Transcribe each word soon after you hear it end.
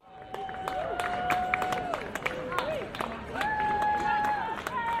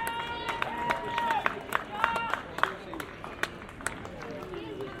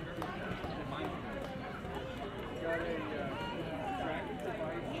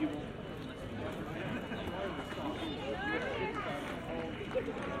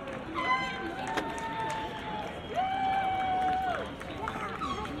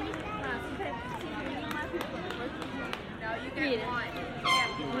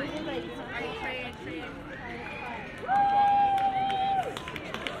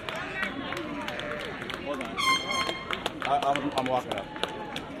I'm walking up.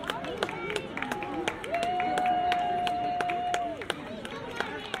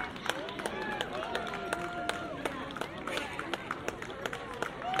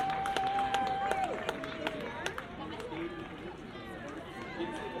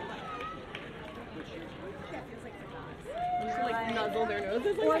 Nuzzle their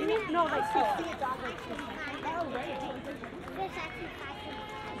noses. Or no, like see a dog like oh right. There's actually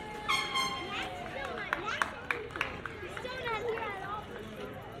still not here at all.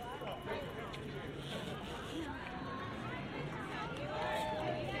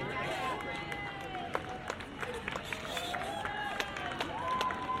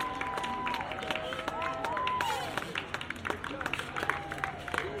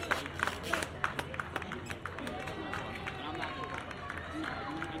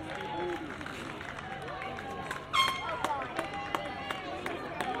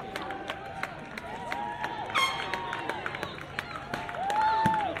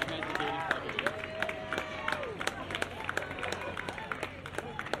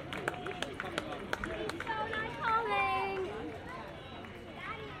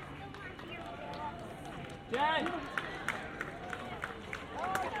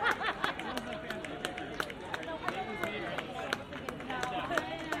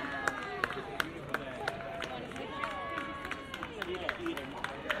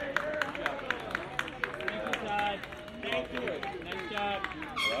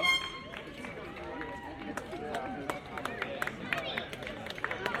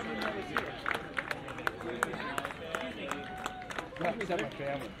 My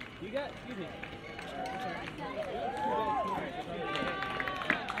family. You got, excuse me.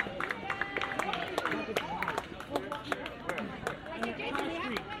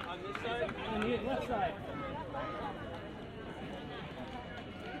 On this side, on the left side.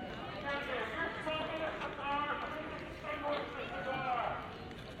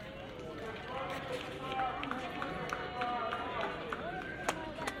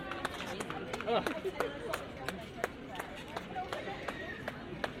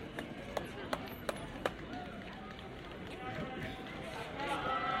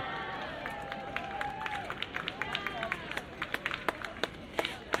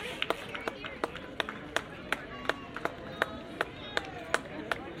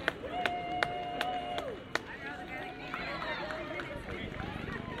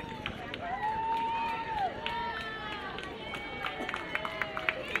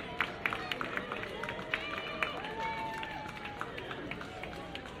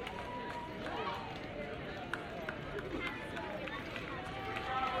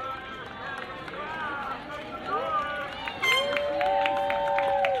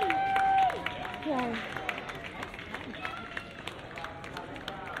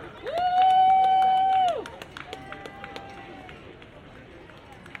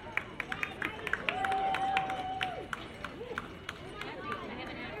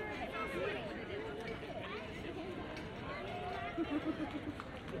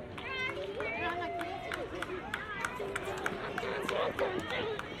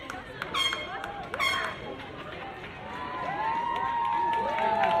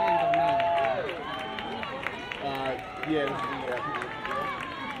 Yeah, this is the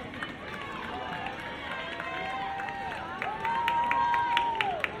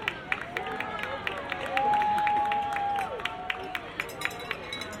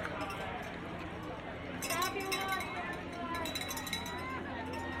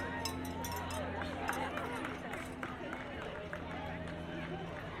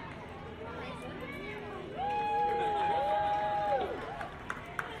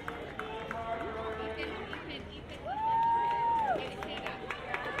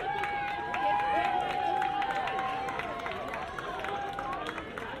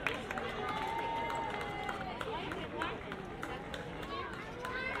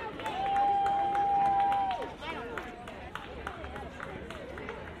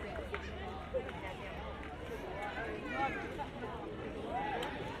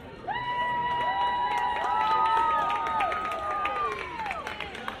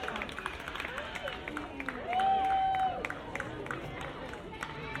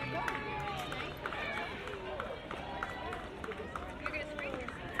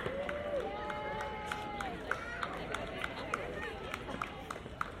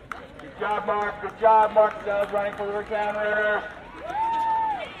Good job, Mark Sells running for the Rivertown Raiders.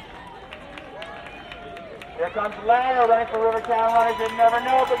 Here comes Lara running for Rivertown Runners. You never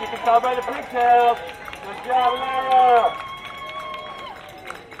know, but you can tell by the pigtails. Good job, Lara.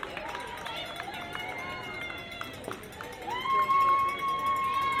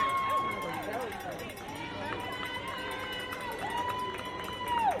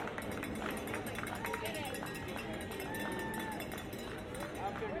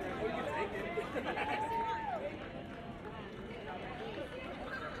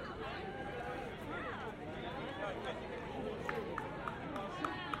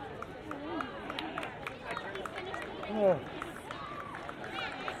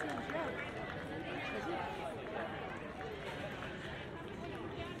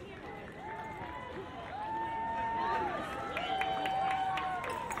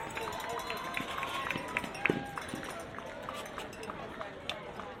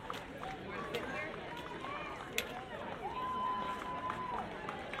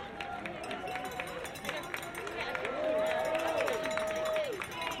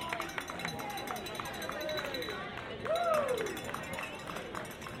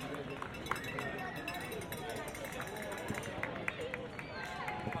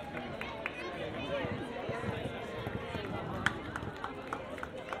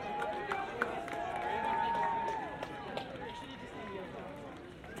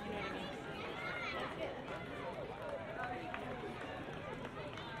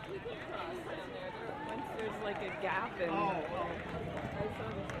 gap and. Oh,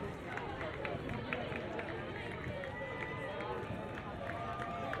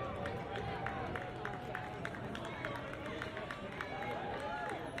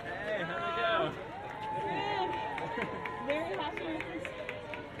 Hey, how'd it go? Very happy with this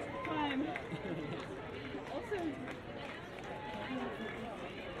time. Also,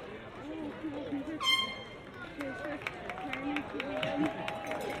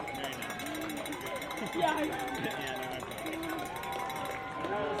 yeah, I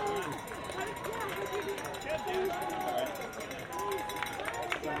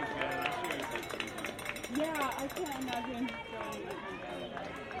yeah, I can't imagine.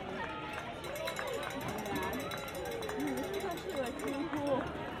 This is actually like really cool.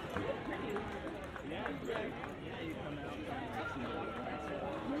 Yeah, you come out.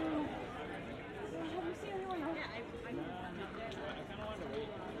 Have you seen anyone else? I kind of wanted to wait.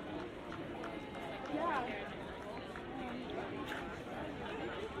 Yeah.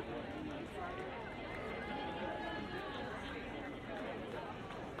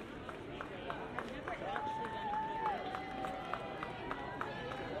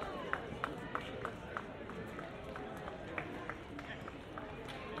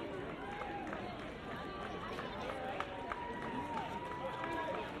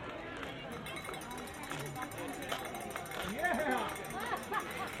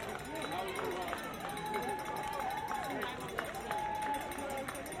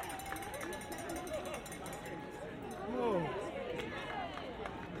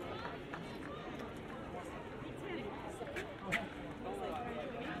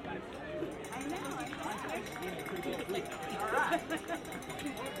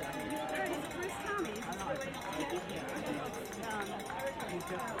 First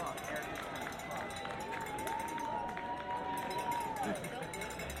time.